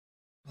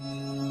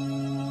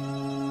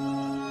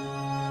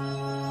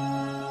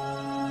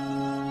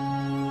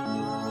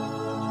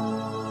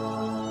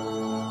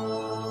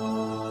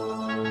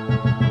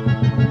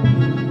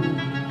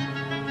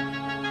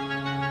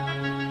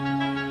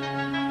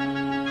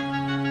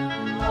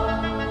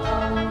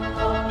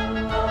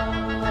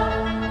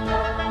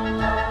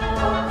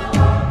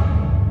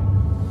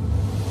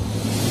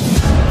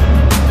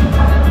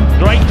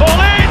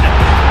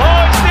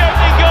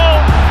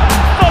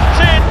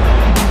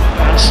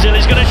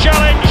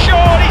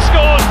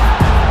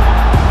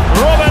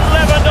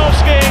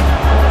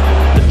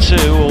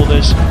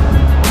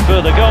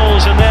to the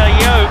goals, and there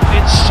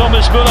it's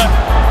Thomas Müller.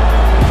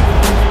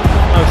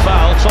 No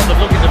foul, Tottenham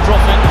looking to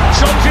profit.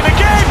 Shots in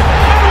again!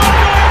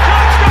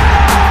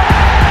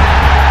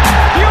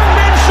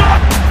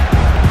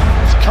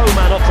 It's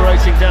Coman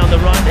operating down the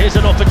right. Here's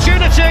an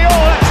opportunity.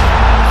 Oh,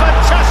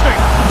 that's fantastic!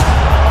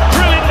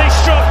 Brilliantly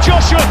struck.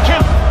 Joshua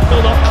Kim.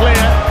 Still not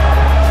clear.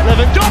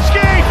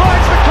 Lewandowski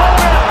finds the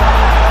corner.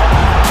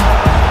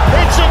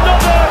 It's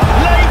another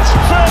late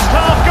first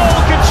half goal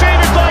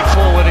conceded by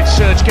forward. It's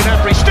Serge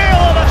Gnabry. Still,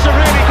 oh, that's a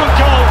really good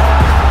goal.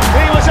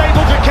 He was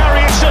able to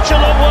carry it such a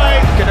long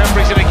way.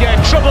 Gnabry's in again.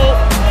 Trouble,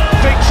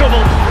 big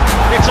trouble.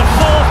 It's a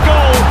fourth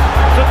goal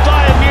for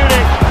Bayern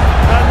Munich,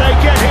 and they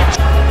get it.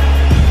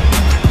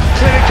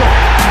 Clinical.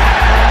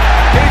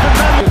 Even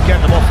then, get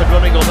them off and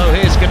running. Although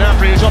here's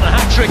Gnabry, who's on a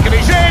hat trick, and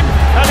he's in,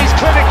 and he's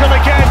clinical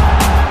again.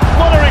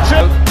 What a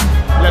return!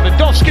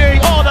 Lewandowski.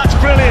 Oh, that's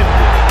brilliant.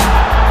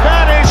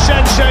 That is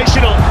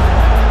sensational.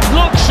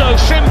 Looks so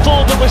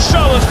simple, but was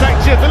so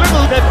effective.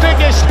 Their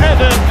biggest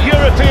ever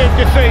European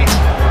defeat.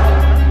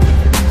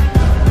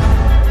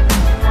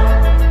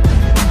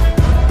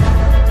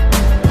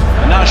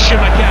 And now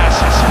Shimakas.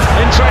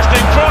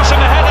 Interesting cross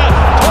and a header.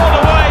 Pulled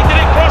away. Did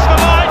it cross the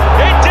line?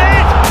 It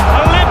did.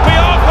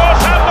 Olympiacos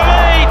have the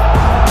lead.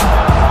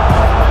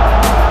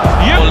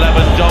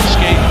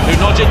 Lewandowski, who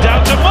nods it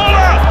down to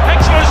Müller.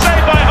 Excellent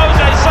save by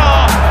Jose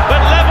Sarr,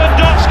 but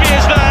Lewandowski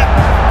is there.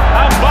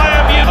 And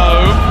Bayern Munich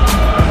home.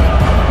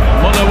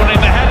 Müller winning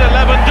the header.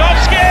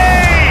 Lewandowski,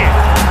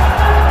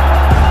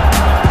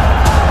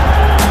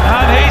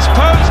 and he's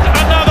posed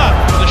another.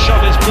 The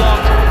shot is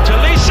blocked.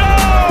 Tolisso.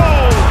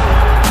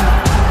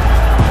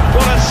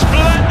 What a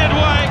splendid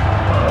way.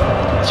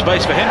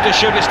 Space for him to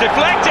shoot. It's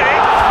deflected,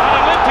 and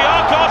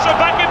Olympiacos are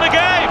back in the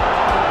game.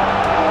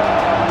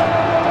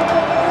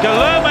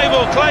 Guilherme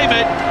will claim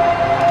it,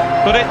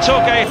 but it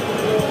took a...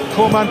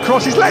 Coman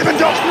crosses,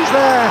 Lewandowski's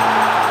there!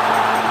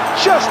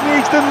 Just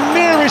needs the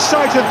nearest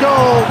sight of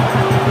goal!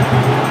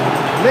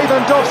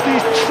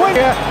 Lewandowski's 20...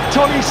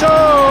 Tolisso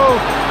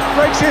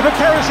breaks here for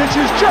Perisic,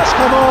 who's just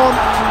come on!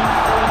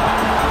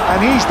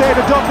 And he's there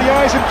to dot the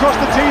I's and cross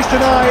the T's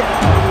tonight,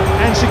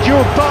 and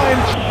secure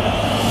Bayern.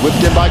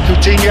 Whipped in by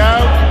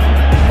Coutinho.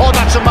 Oh,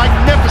 that's a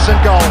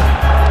magnificent goal!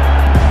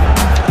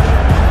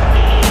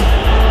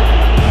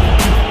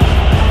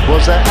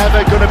 Was there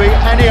ever going to be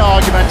any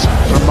argument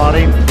from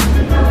Marin?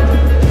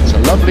 It's a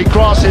lovely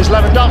cross. Here's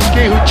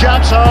Lewandowski, who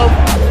jabs home.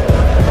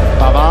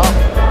 Baba.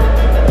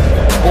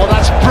 Oh,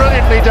 that's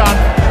brilliantly done.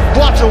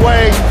 What a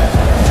way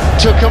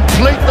to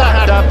complete the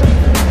header.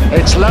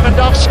 It's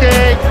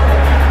Lewandowski.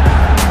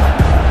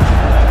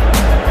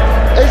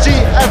 Is he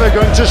ever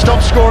going to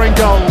stop scoring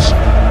goals?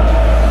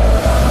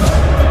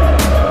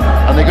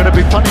 And they're going to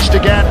be punished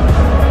again.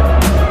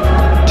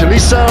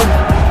 Tolisso.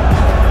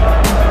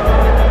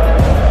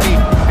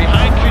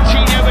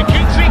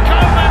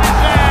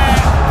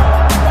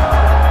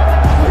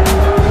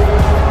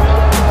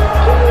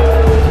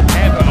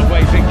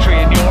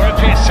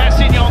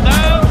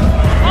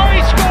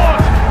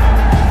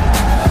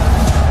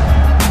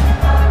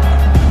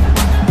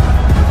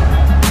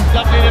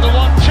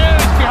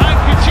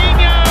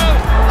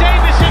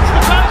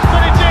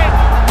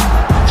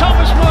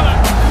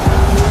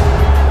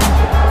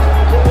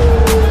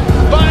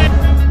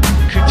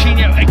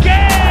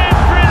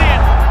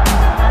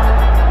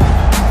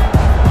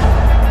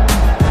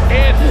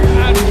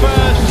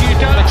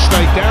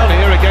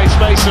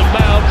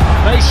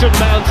 Mason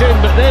Mount in,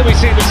 but there we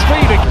see the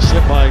speed.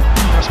 Slip by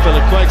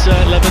Aspilicueta.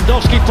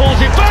 Lewandowski pulls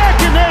it back,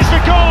 and there's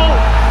the goal,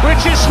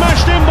 which is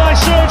smashed in by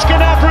Serge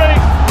Gnabry.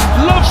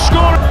 Loves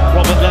scoring.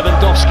 Robert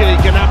Lewandowski.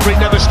 Gnabry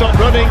never stopped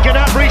running.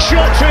 Gnabry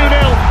shot 2-0.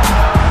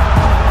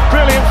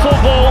 Brilliant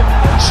football.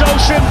 So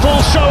simple,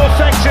 so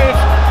effective,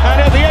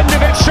 and at the end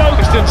of it, so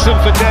Christensen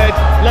for dead.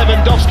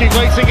 Lewandowski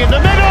waiting in the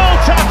middle.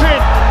 Tap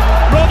in.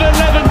 Robert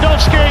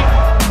Lewandowski.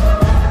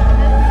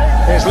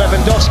 Here's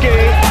Lewandowski,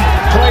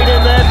 played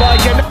in there by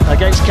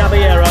against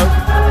Caballero.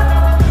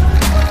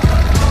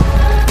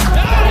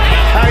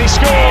 And he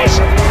scores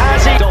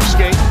as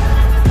Lewandowski,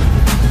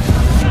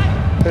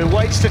 who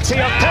waits to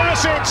tee up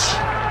Perisic.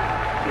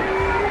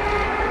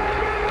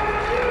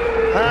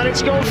 And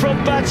it's gone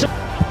from bad to...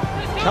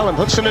 Callum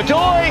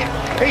Hudson-Odoi,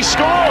 he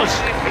scores!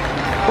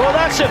 Well,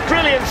 that's a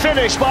brilliant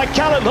finish by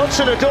Callum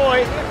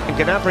Hudson-Odoi.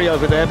 Gnabry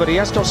over there, but he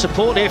has got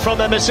support here from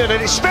Emerson,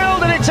 and it's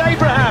spilled, and it's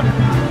Abraham.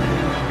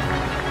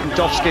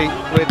 Lewandowski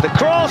with the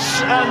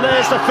cross, and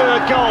there's the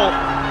third goal.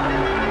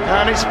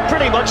 And it's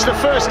pretty much the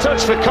first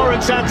touch for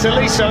Corentin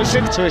Tolisso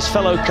to his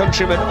fellow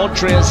countryman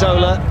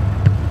Odriozola.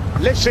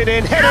 Lifts it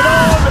in, headed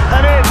on,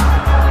 and in,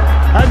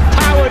 and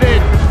powered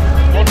in.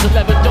 On to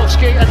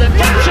Lewandowski, and then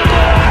back to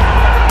goal.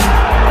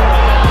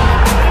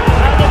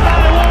 And the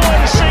man who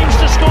always seems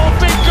to score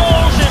big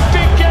goals in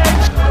big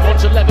games. On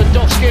to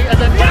Lewandowski, and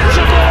then back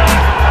to goal.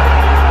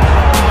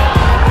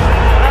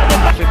 And the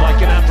back by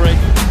Gnabry,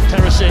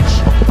 Perisic.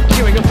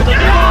 Queuing up for the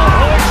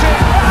goal.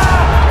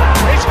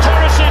 It's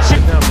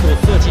Perisic. Now scored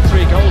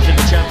 33 goals in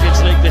the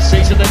Champions League this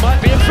season. They might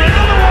be in for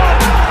another one,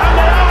 and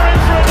they are in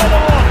for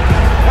another one.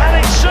 And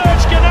it's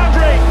Serge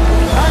Gnabry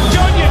and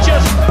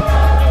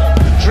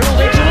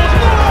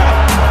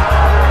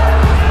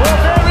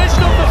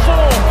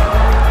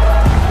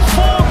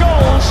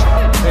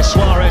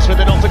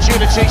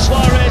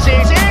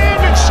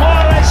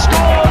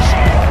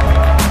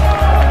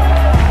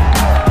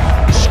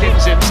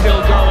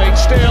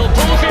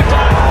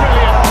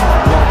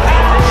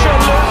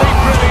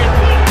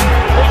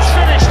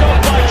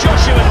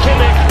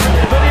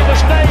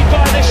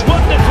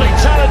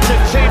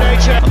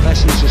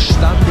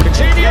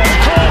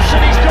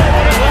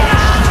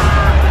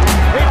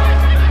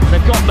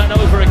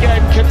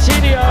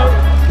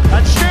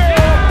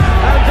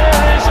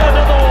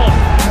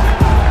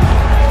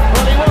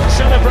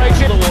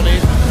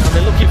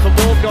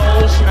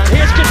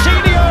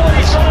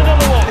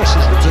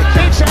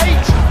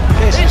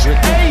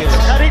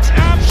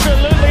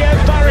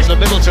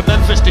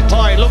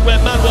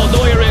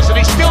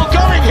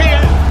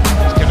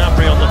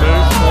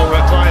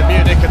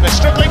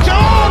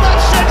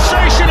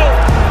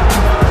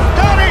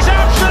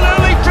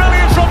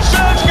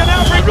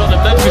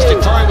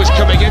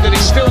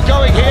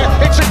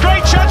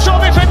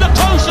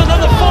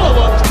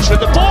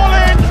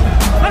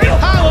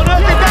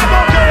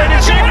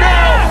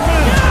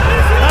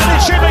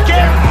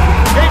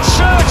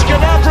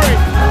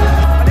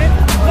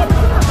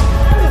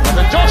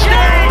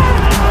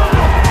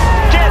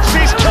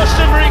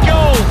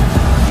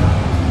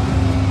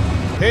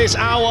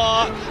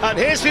And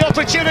here's the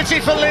opportunity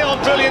for Lyon,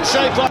 brilliant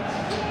save.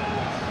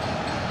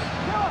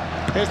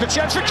 Here's the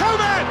chance for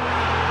Coman!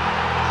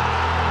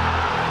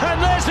 And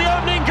there's the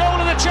opening goal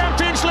of the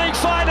Champions League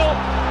final.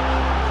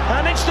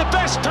 And it's the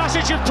best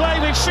passage of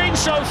play we've seen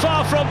so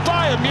far from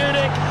Bayern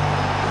Munich.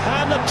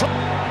 And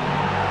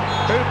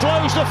who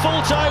blows the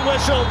full-time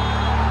whistle.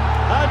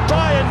 And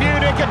Bayern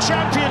Munich are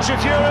champions of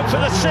Europe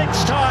for the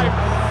 6th time.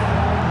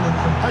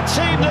 A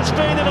team that's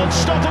been an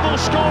unstoppable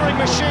scoring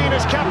machine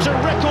has capped a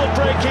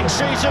record-breaking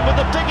season with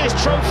the biggest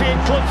trophy in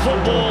club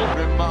football.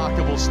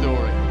 Remarkable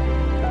story.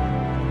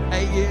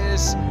 8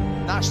 years,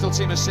 national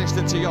team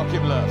assistant to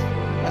Joachim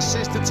Löw,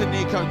 assistant to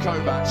Niko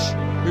Kovac,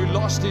 who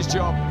lost his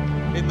job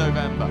in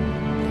November.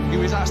 He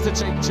was asked to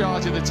take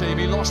charge of the team.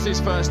 He lost his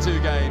first 2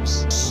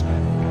 games.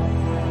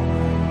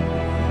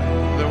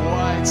 The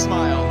wide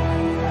smile.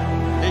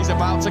 He's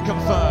about to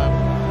confirm.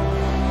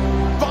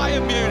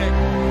 Bayern Munich,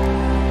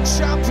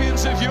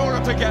 champions of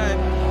Europe again.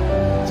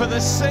 For the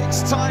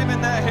 6th time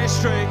in their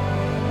history,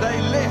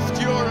 they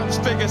lift Europe's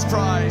biggest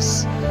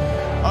prize.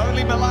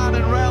 Only Milan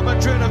and Real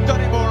Madrid have done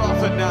it more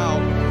often now.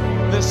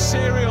 The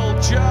serial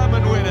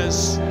German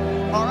winners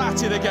are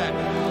at it again.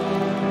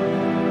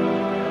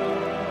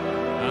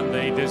 And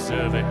they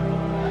deserve it.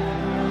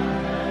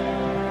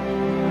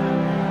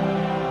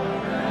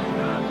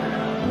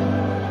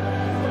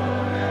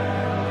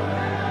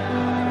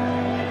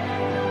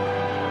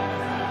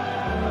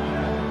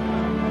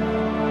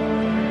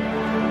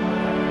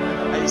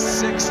 A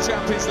 6th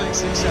Champions League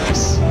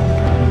success.